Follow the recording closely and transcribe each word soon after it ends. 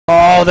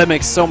Oh, that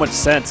makes so much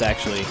sense,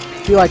 actually.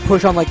 If you like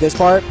push on like this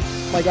part,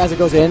 like as it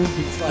goes in.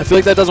 I feel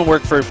like that doesn't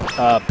work for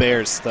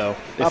bears, though.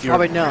 If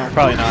Probably no.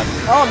 Probably not.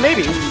 Oh,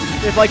 maybe.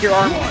 If like your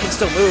arm can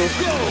still move.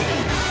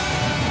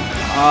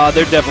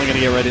 They're definitely going to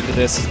get right into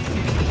this.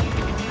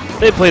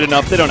 They played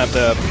enough. They don't have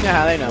to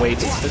Yeah, they know.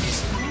 wait.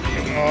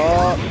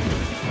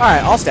 All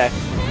right, I'll stay.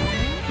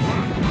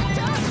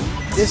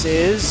 This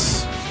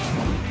is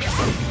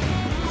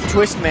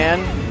Twist Man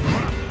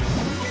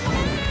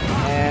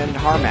and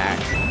Harmak.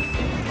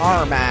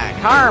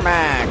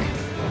 Harmak.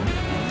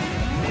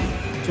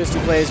 Twisty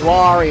plays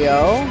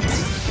Wario,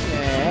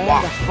 and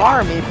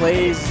Harmy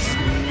plays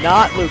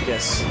not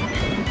Lucas.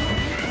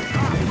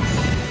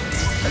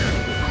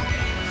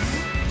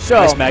 So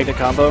Nice Magna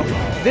combo.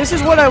 this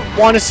is what I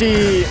want to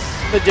see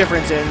the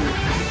difference in.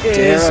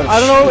 Is Damn. I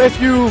don't know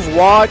if you've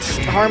watched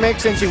Harmak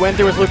since he went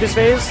through his Lucas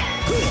phase,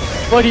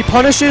 but he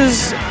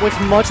punishes with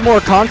much more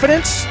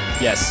confidence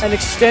Yes. and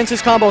extends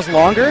his combos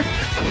longer.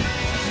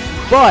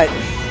 But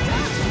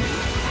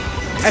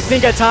I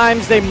think at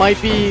times they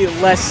might be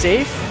less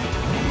safe.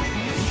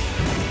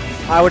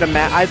 I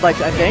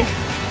think.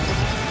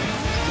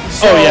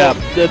 So, Oh, yeah.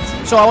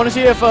 That's, So I want to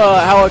see if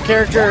how a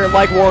character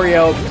like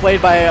Wario,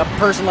 played by a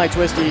person like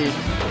Twisty,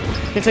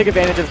 can take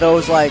advantage of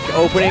those like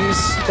openings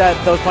that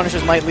those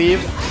punishes might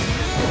leave.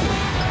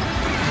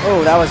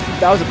 Oh, that was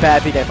a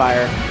bad PK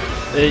fire.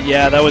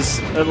 yeah, that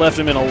left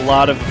him in a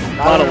lot of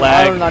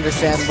lag. I don't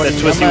understand what that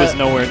Twisty was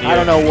nowhere near. I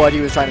don't know what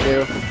he was trying to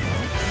do.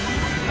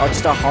 Oh,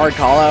 just a hard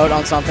call out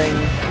on something,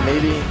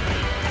 maybe.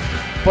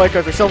 Boyko,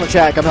 if you're still in the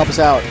chat, come help us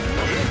out.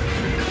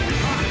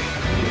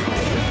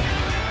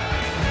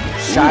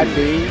 Shot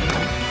B.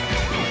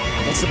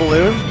 It's the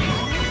balloon.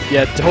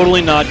 Yeah,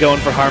 totally not going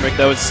for Harmak.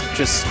 That was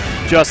just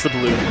the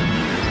balloon.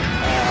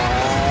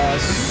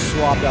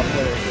 Swapped up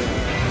there.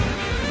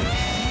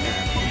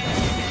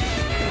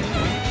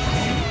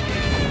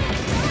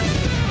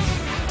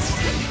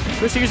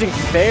 Twisty using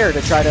fair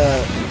to try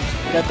to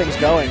get things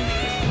going.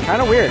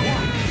 Kind of weird.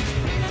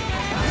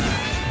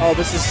 Oh,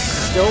 this is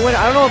still win.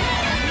 I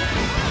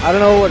don't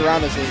know what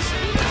round this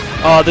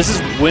is. This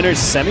is winner's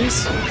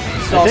semis?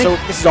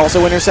 This is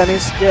also winner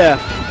semis. Yeah.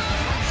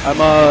 I'm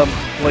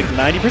like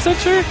 90%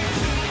 sure?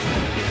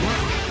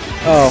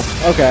 Oh,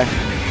 okay.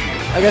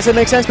 I guess it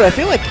makes sense, but I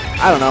feel like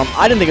I don't know.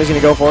 I didn't think it was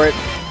gonna go for it.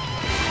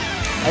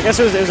 I guess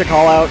it was a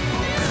call out,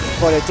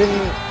 but it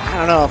didn't. I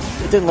don't know.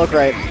 It didn't look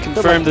right.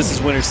 Confirmed this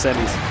is winner's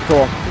semis.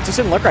 Cool. It just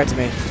didn't look right to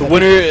me. The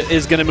winner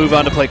is going to move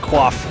on to play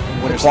Quaff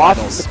in winner's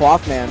finals. The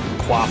Quaff man.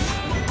 Quaff.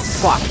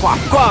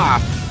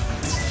 Quaff.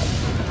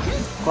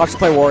 Quaff should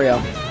play Wario.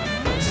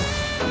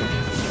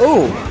 Ooh.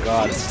 Oh,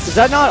 God. Does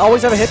that not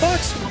always have a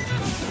hitbox?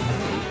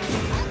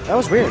 That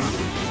was weird.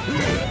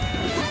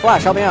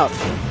 Flash, help me out.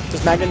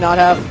 Does Magnet not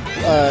have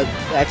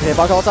active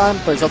hitbox all the time,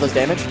 but it still does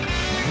damage?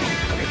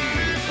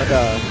 Like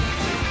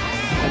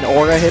an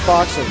aura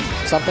hitbox or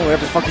something,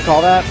 whatever the fuck you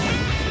call that?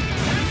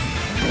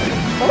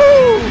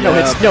 Woo!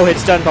 No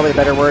hits done, probably a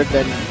better word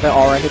than the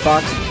aura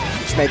hitbox.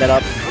 Just made that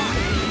up.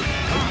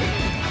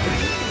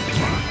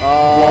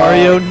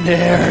 Wario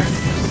Nair.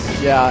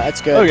 Yeah,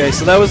 that's good. Okay,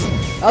 so that was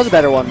a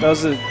better one. That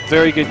was a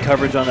very good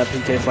coverage on that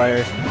PK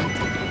fire.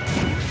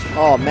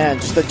 Oh man,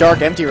 just the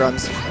dark empty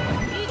runs.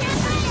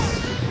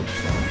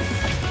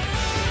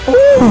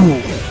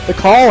 Ooh, the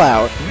call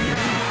out.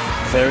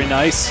 Very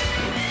nice.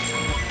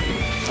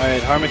 All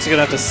right, Harmak's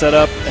gonna have to set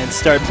up and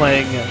start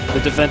playing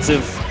the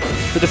defensive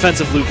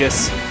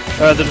Lucas,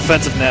 the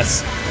defensive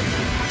Ness.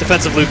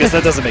 Defensive Lucas.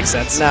 That doesn't make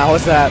sense. Nah,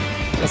 what's that?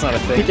 That's not a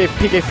thing.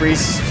 PK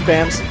freeze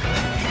spams.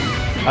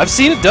 I've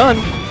seen it done.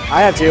 I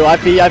have too.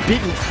 I've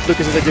beaten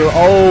Lucas as I do.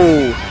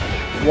 Oh,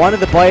 one of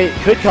the bite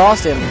could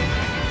cost him.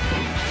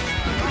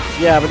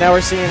 Yeah, but now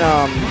we're seeing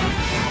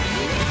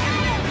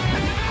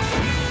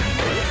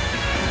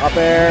up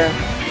air.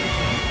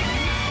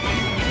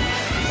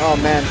 Oh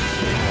man,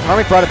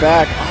 Harmak brought it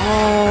back.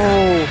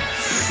 Oh,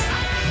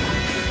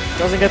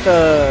 doesn't get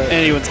the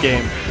anyone's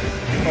game.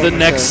 The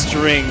next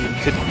string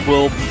could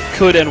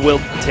and will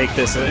take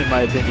this, in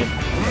my opinion.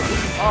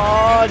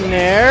 Oh,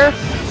 Nair.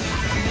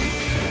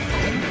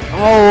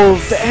 Oh,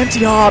 the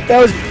empty hop.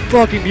 That was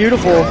fucking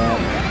beautiful.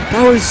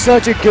 That was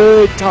such a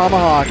good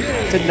tomahawk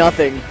to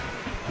nothing.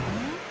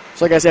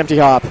 So I guess empty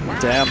hop.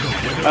 Damn.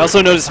 I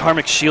also noticed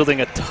Harmak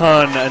shielding a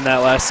ton in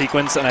that last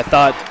sequence, and I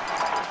thought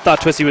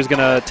Twisty was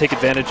gonna take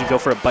advantage and go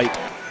for a bite,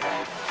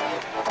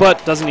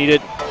 but doesn't need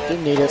it.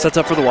 Didn't need it. Sets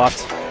up for the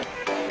waft.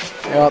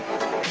 Yep.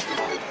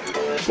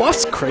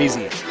 Waft's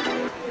crazy.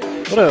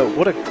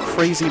 What a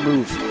crazy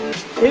move.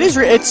 It is.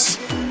 It's.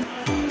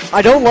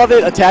 I don't love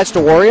it attached to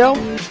Wario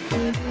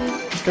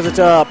because it's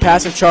a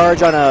passive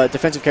charge on a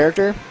defensive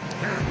character,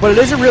 but it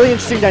is a really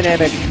interesting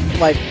dynamic.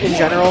 Like in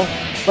general,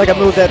 like a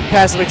move that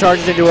passively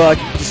charges into a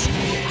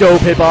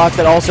dope hitbox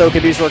that also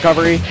can be used for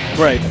recovery.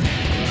 Right.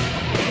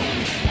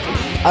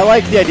 I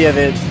like the idea of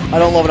it. I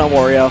don't love it on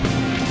Wario.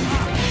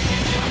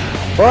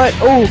 But,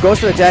 oh, goes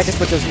for the Dacus,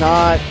 but does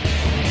not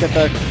get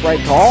the right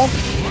call.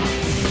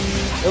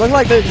 It looked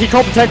like he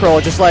called the tech roll,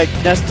 just like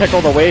Ness tech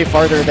rolled away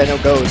farther than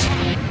it goes.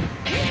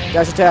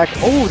 Dash attack.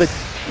 Oh, the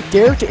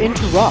dare to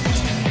interrupt?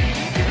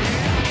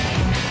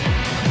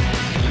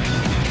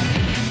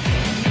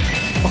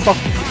 Oh.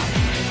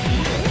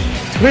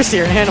 Twisty,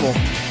 you're an animal.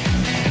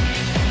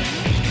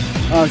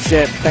 Oh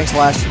shit, thanks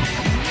Flash.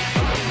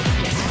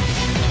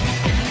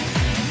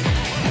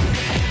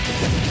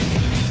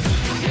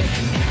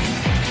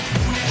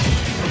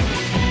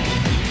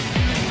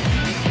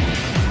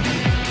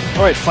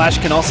 Alright, Flash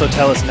can also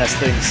tell us Ness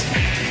things.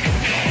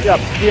 Yep,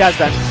 he has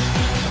been.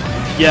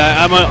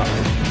 Yeah,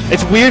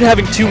 it's weird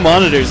having two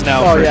monitors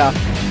now. Oh yeah.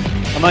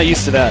 I'm not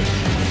used to that.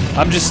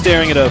 I'm just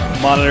staring at a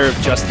monitor of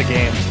just the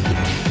game.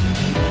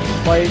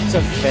 Plates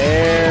of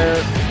fair.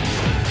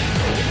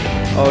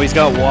 Oh, he's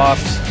got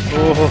waft.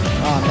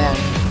 Oh man.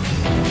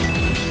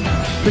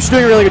 But she's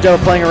doing a really good job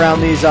of playing around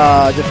these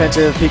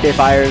defensive PK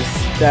fires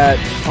that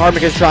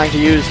Harmak is trying to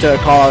use to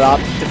call out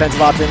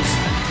defensive options.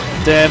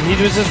 Damn,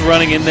 he was just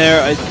running in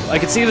there. I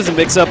could see it as a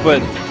mix-up,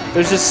 but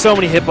there's just so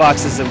many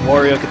hitboxes that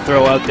Wario could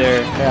throw out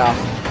there. Yeah.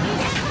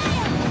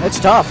 It's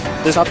tough.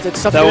 It's tough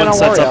that to one on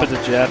sets Wario. up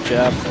into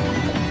jab.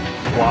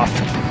 Waft.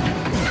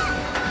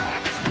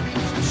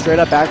 Straight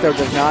up back there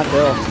does not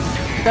kill.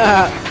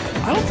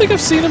 I don't think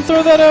I've seen him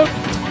throw that out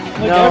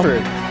like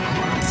ever.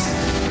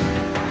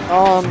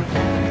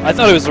 I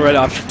thought it was the right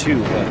option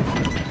too, but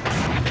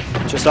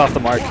just off the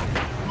mark.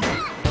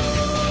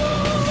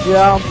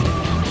 Yeah.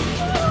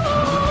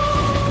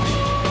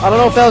 I don't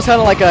know if that was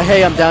kind of like a,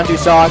 hey, I'm down 2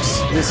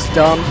 socks, this is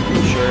dumb.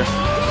 Sure.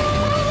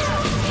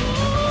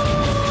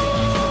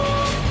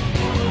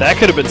 That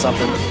could have been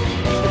something.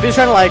 If he's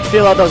trying to like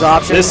feel out those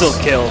options. This'll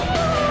kill.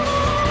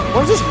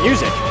 What is this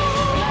music?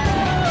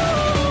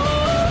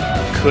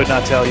 Could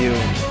not tell you.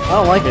 I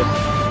don't like it.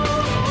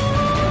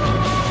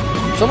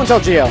 Someone tell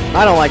Gio.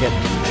 I don't like it.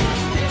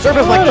 Sir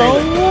doesn't like music.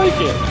 I don't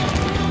like it.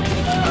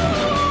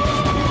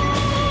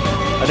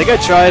 I think I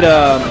tried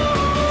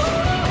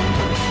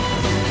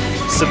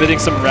submitting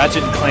some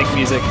Ratchet and Clank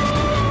music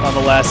on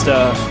the last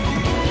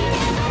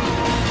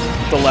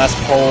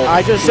poll.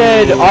 I just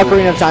said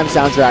Ocarina of Time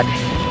soundtrack.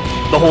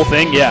 The whole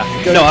thing, yeah.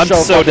 Good. No, I'm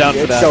so down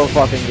for that. It's so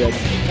fucking good.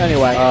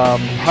 Anyway.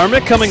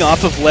 Harmak coming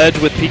off of ledge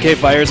with PK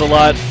fires a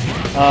lot.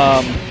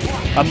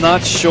 I'm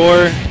not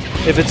sure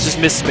if it's just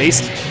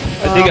misspaced.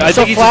 I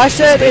think Flash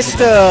said it's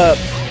to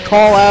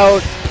call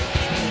out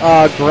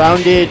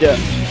grounded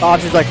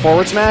options like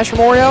forward smash from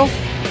Wario,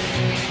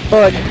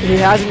 but he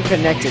hasn't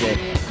connected it.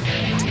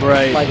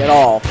 Right. Like at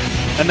all.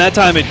 And that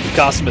time it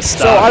cost him a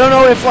stop. So I don't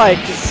know if like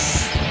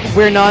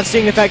we're not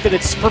seeing the fact that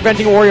it's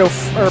preventing Wario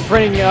or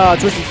preventing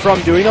Twisty from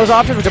doing those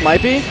options, which it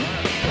might be.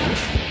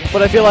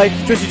 But I feel like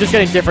Twisty's just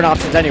getting different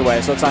options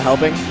anyway, so it's not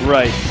helping.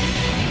 Right.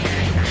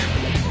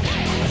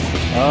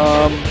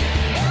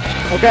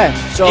 Okay,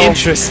 so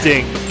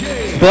interesting.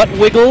 Butt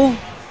wiggle.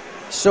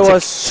 So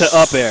to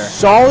up air.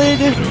 Solid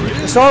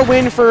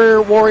win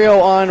for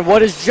Wario on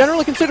what is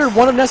generally considered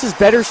one of Ness's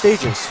better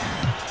stages.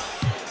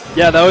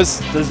 Yeah,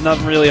 there's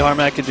nothing really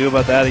Harmak could do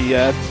about that. He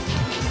had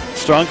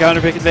strong counter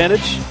pick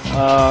advantage.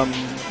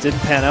 Didn't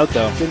pan out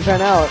though. Didn't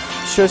pan out.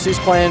 Shows he's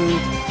playing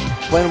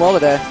well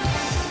today.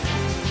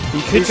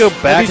 He could go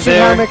back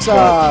there. Have you seen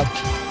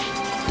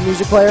Harmak's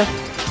music player?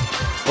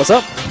 What's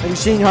up? Have you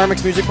seen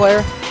Harmak's music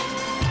player?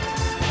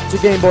 It's a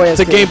Game Boy SP.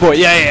 It's a Game Boy.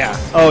 Yeah.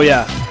 Oh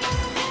yeah.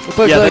 It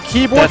puts a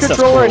keyboard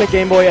controller and a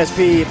Game Boy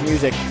SP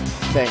music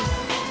thing.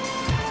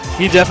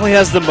 He definitely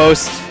has the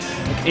most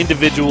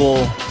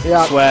individual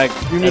swag.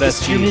 Unique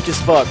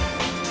as fuck.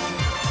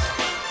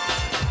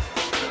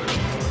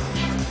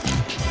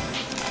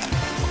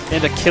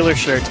 And a killer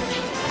shirt.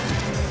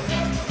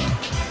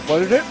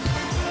 What is it?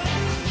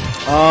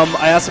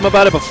 I asked him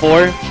about it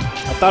before.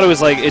 I thought it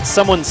was like it's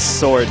someone's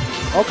sword.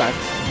 Okay.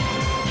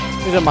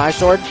 Is it my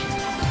sword?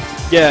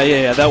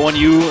 Yeah. That one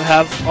you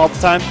have all the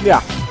time?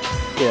 Yeah.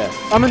 Yeah.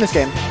 I'm in this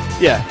game.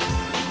 Yeah.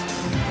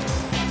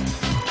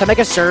 Can I make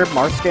a Serb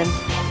Marth skin?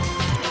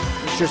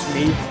 It's just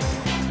me.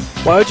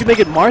 Why would you make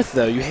it Marth,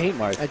 though? You hate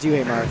Marth. I do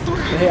hate Marth.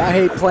 I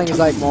hate playing as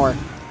Ike more.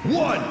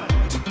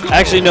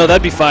 Actually, no,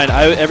 that'd be fine.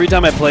 Every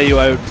time I play you,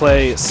 I would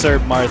play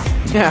Serb Marth.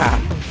 Yeah.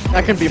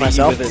 I couldn't be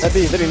myself.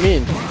 That'd be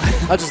mean.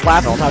 I'll just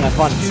laugh all the time and have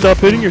fun. Stop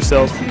hitting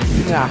yourself.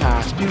 Yeah.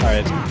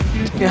 Alright.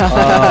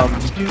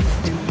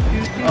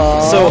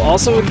 So,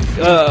 also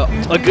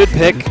a good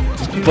pick,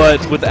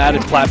 but with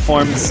added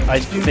platforms, I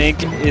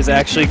think is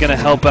actually going to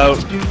help out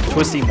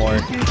Twisty more.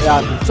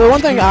 Yeah. So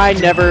one thing I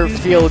never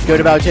feel good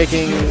about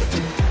taking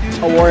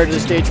a Wario to the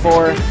stage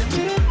 4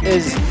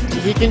 is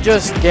he can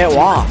just get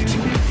waft.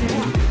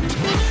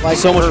 Like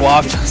so much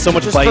waft, so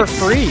much bite. Just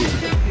for free.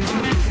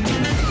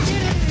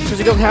 Because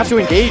he doesn't have to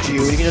engage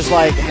you. He can just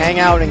like hang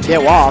out and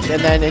get waft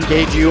and then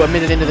engage you a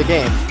minute into the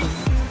game.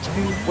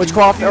 Which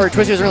Twisty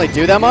doesn't really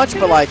do that much,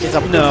 but like it's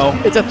a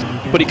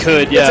but he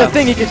could, yeah. It's a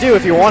thing he could do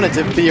if he wanted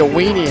to be a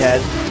weenie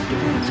head.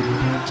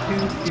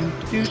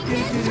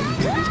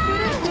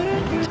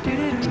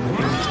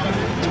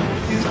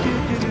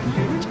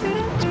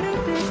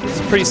 It's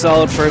a pretty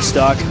solid first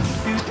stock.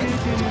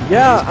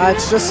 Yeah,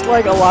 it's just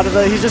like a lot of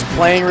he's just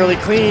playing really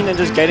clean and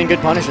just getting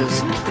good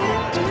punishes.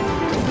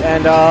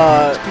 And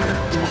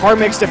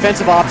Harmak's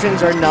defensive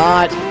options are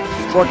not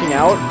working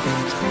out.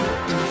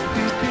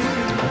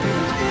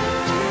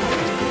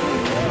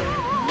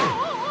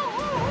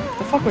 What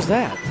the fuck was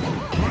that?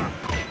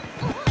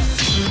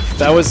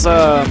 That was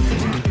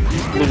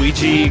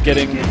Luigi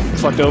getting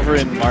fucked over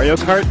in Mario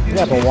Kart.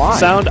 Yeah, but why?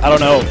 Sound? I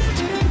don't know.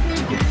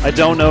 I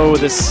don't know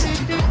this.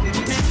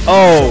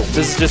 Oh,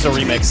 this is just a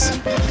remix.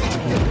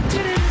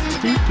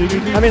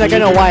 I mean, like, I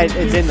know why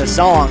it's in the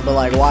song, but,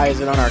 like, why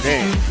is it on our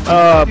game?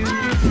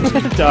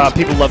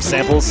 People love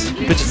samples.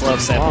 Bitches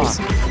love samples.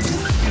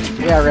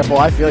 Yeah, Ripple,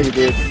 I feel you,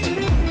 dude.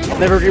 I'll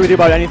never agree with you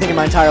about anything in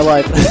my entire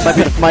life.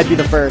 This might be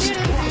the first.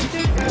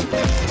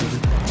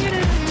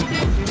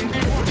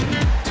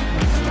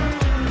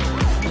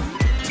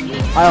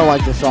 I don't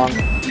like this song.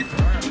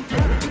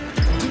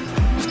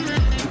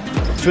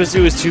 Twisty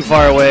was too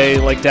far away,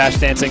 like dash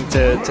dancing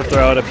to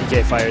throw out a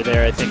PK fire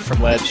there, I think,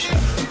 from ledge.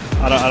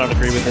 I don't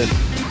agree with it.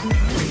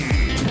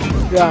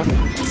 Yeah.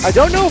 I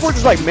don't know if we're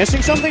just, like,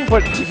 missing something,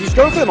 but he's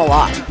going for them a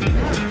lot.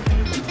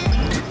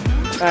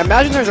 I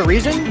imagine there's a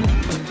reason,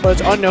 but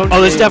it's unknown to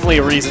Oh, there's me. definitely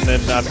a reason,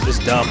 and I'm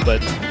just dumb,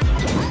 but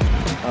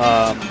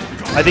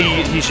I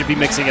think he should be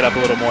mixing it up a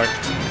little more.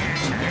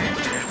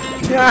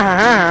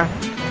 Yeah.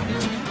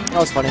 That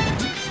was funny.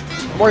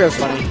 Wario's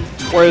funny.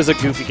 Wario's a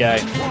goofy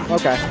guy.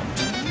 Okay.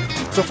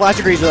 So Flash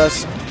agrees with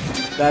us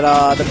that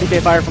the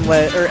PK fire from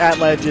at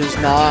ledge is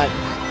not.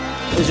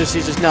 He's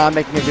just not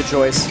making a good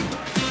choice.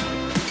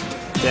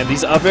 Damn,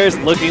 these up airs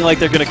looking like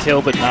they're gonna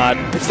kill, but not.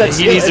 It's that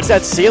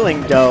that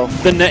ceiling though.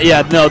 The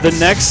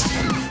next.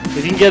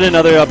 If you can get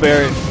another up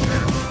air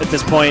at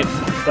this point,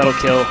 that'll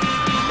kill.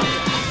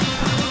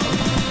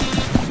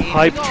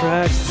 Hype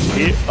track.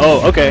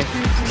 Oh, okay.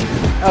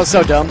 That was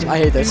so dumb. I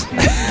hate this.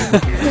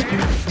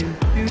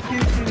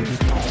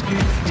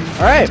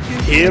 All right,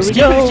 Here we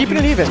go. Keeping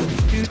it even.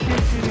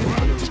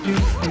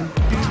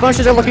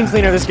 Punches are looking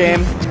cleaner this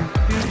game.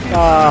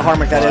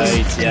 Harmak, that is.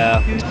 Right,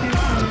 yeah.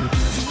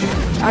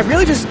 I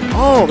really just.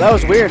 Oh, that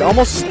was weird.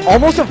 Almost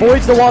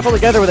avoids the waffle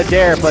together with a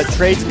dare, but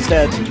trades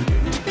instead.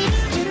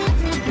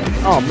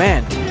 Oh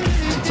man.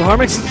 So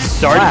Harmak's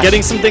started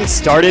getting some things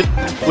started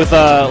with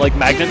like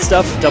magnet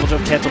stuff, double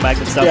jump cancel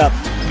magnet stuff. Yeah.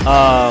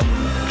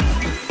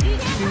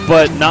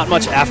 But not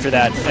much after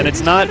that, and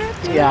it's not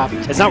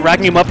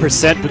racking him up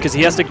percent because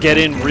he has to get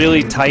in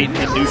really tight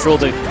and neutral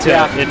to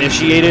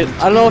initiate it.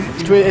 I don't know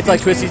if it's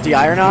like Twisty's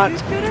DI or not.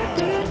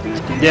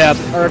 Yeah.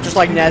 Or if just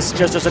like Ness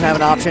just doesn't have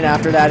an option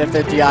after that if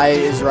the DI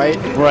is right.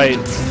 Right.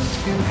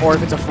 Or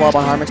if it's a flub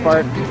on Harmak's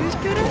part.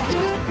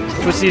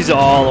 Twisty's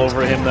all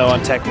over him though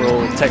on tech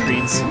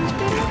reads.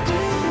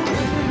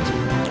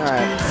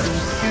 Alright.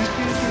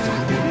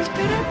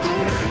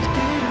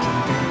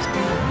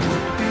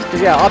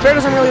 Because yeah, up air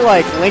doesn't really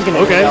like link in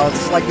anything else.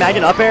 It's like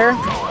magnet up air.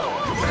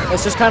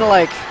 It's just kind of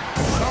like.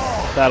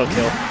 That'll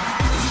kill.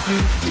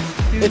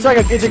 It's like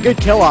it's a good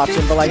kill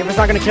option, but like if it's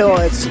not gonna kill,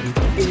 it's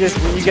you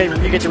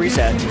get to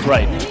reset.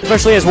 Right.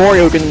 Especially as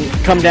Wario can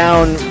come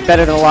down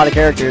better than a lot of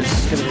characters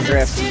because of his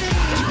drift.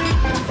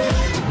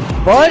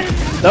 But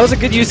that was a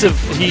good use of.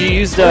 He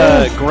used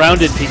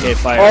grounded PK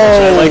fire,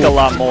 which I like a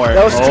lot more.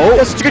 That was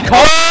such a good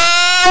call.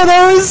 Oh,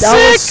 that was sick.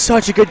 That was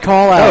such a good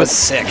call out. That was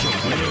sick.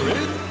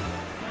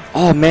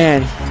 Oh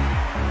man,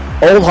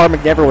 old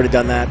Harmak never would have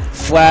done that.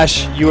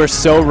 Flash, you are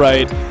so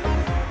right.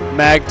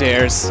 Mag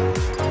dares.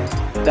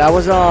 That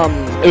was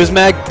It was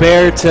Mag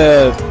Bear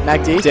to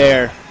Mag D?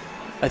 Dare,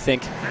 I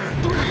think.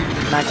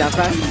 Mag down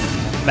smash?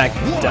 Mag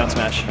down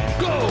smash.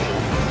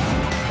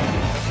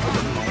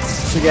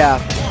 So yeah,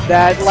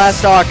 that last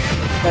stock,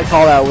 that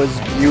call out was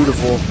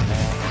beautiful.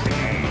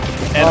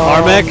 And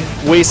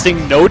Harmak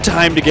wasting no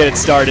time to get it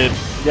started.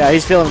 Yeah,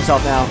 he's feeling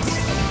himself now.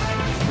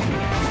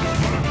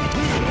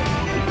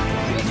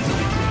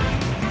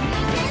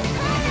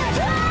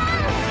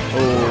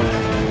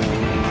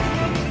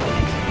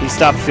 He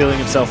stopped feeling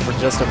himself for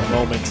just a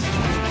moment.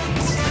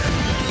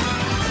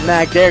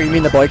 Mag there, you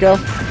mean the Boyko?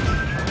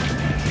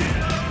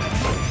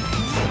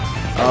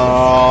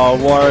 Oh,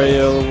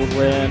 Wario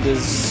Land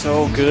is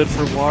so good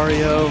for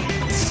Wario.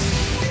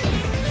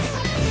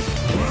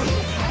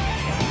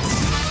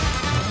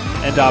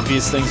 And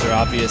obvious things are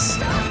obvious.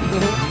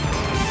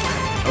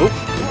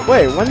 Oh,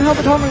 wait, when the hell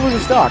did Harmak lose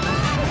his stock?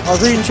 I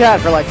was reading chat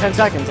for like 10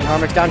 seconds and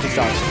Harmak's down 2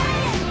 stocks.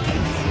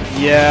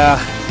 Yeah.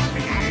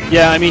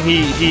 Yeah, I mean,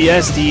 he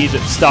SD'd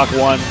stock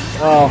 1.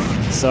 Oh.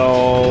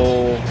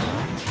 So...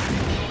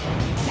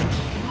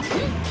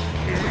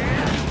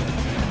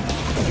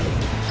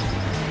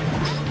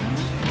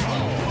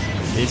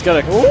 He's got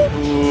a...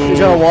 He's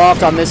got a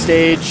waft on this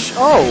stage.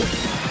 Oh!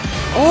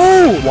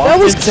 Oh! That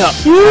was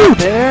cute!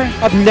 There.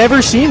 I've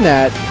never seen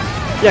that.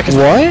 Yeah, because...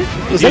 What?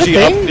 Is that a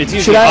thing? It's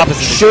usually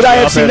opposite. Should I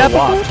have seen that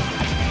before?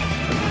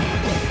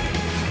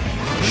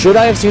 Should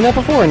I have seen that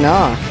before?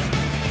 Nah.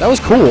 That was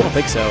cool. I don't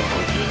think so.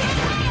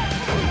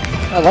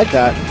 I like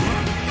that.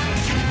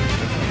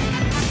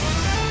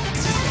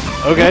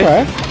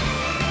 Okay.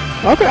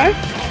 Okay.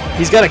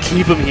 He's got to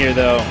keep him here,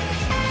 though.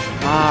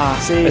 Ah,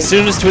 see. As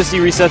soon as Twisty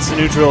resets to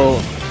neutral,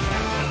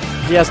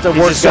 he has to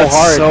work so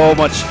hard. So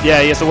much.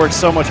 Yeah, he has to work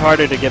so much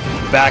harder to get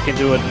back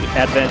into an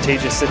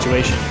advantageous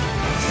situation.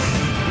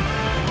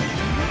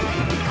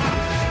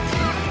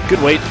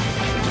 Good weight.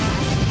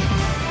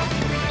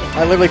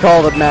 I literally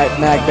call the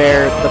Mag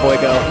Bear the boy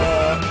go.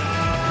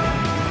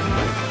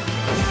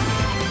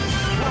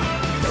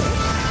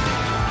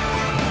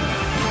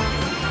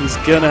 He's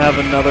gonna have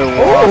another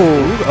walk.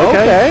 Ooh,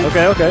 okay.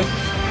 Okay.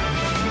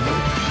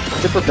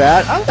 Dipper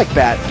bat. I don't like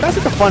bat. That's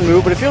like a fun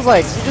move, but it feels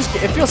like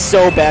it feels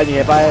so bad when you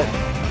hit by it.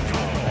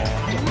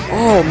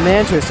 Oh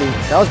man, Twisty,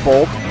 that was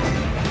bold.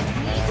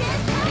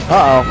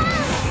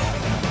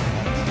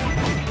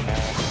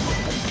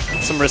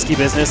 Some risky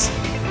business.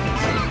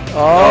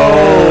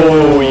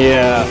 Oh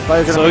yeah.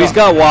 So he's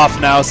got waft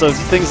now. So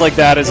things like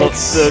that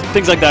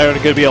things like that are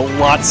going to be a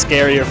lot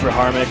scarier for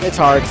Harmak. It's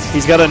hard.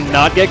 He's got to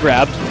not get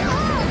grabbed.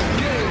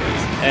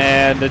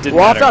 And it didn't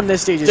waft matter. on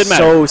this stage is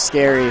so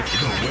scary.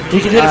 He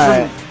can hit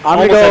it from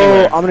I'm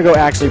gonna go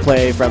actually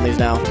play friendlies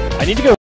now. I need to go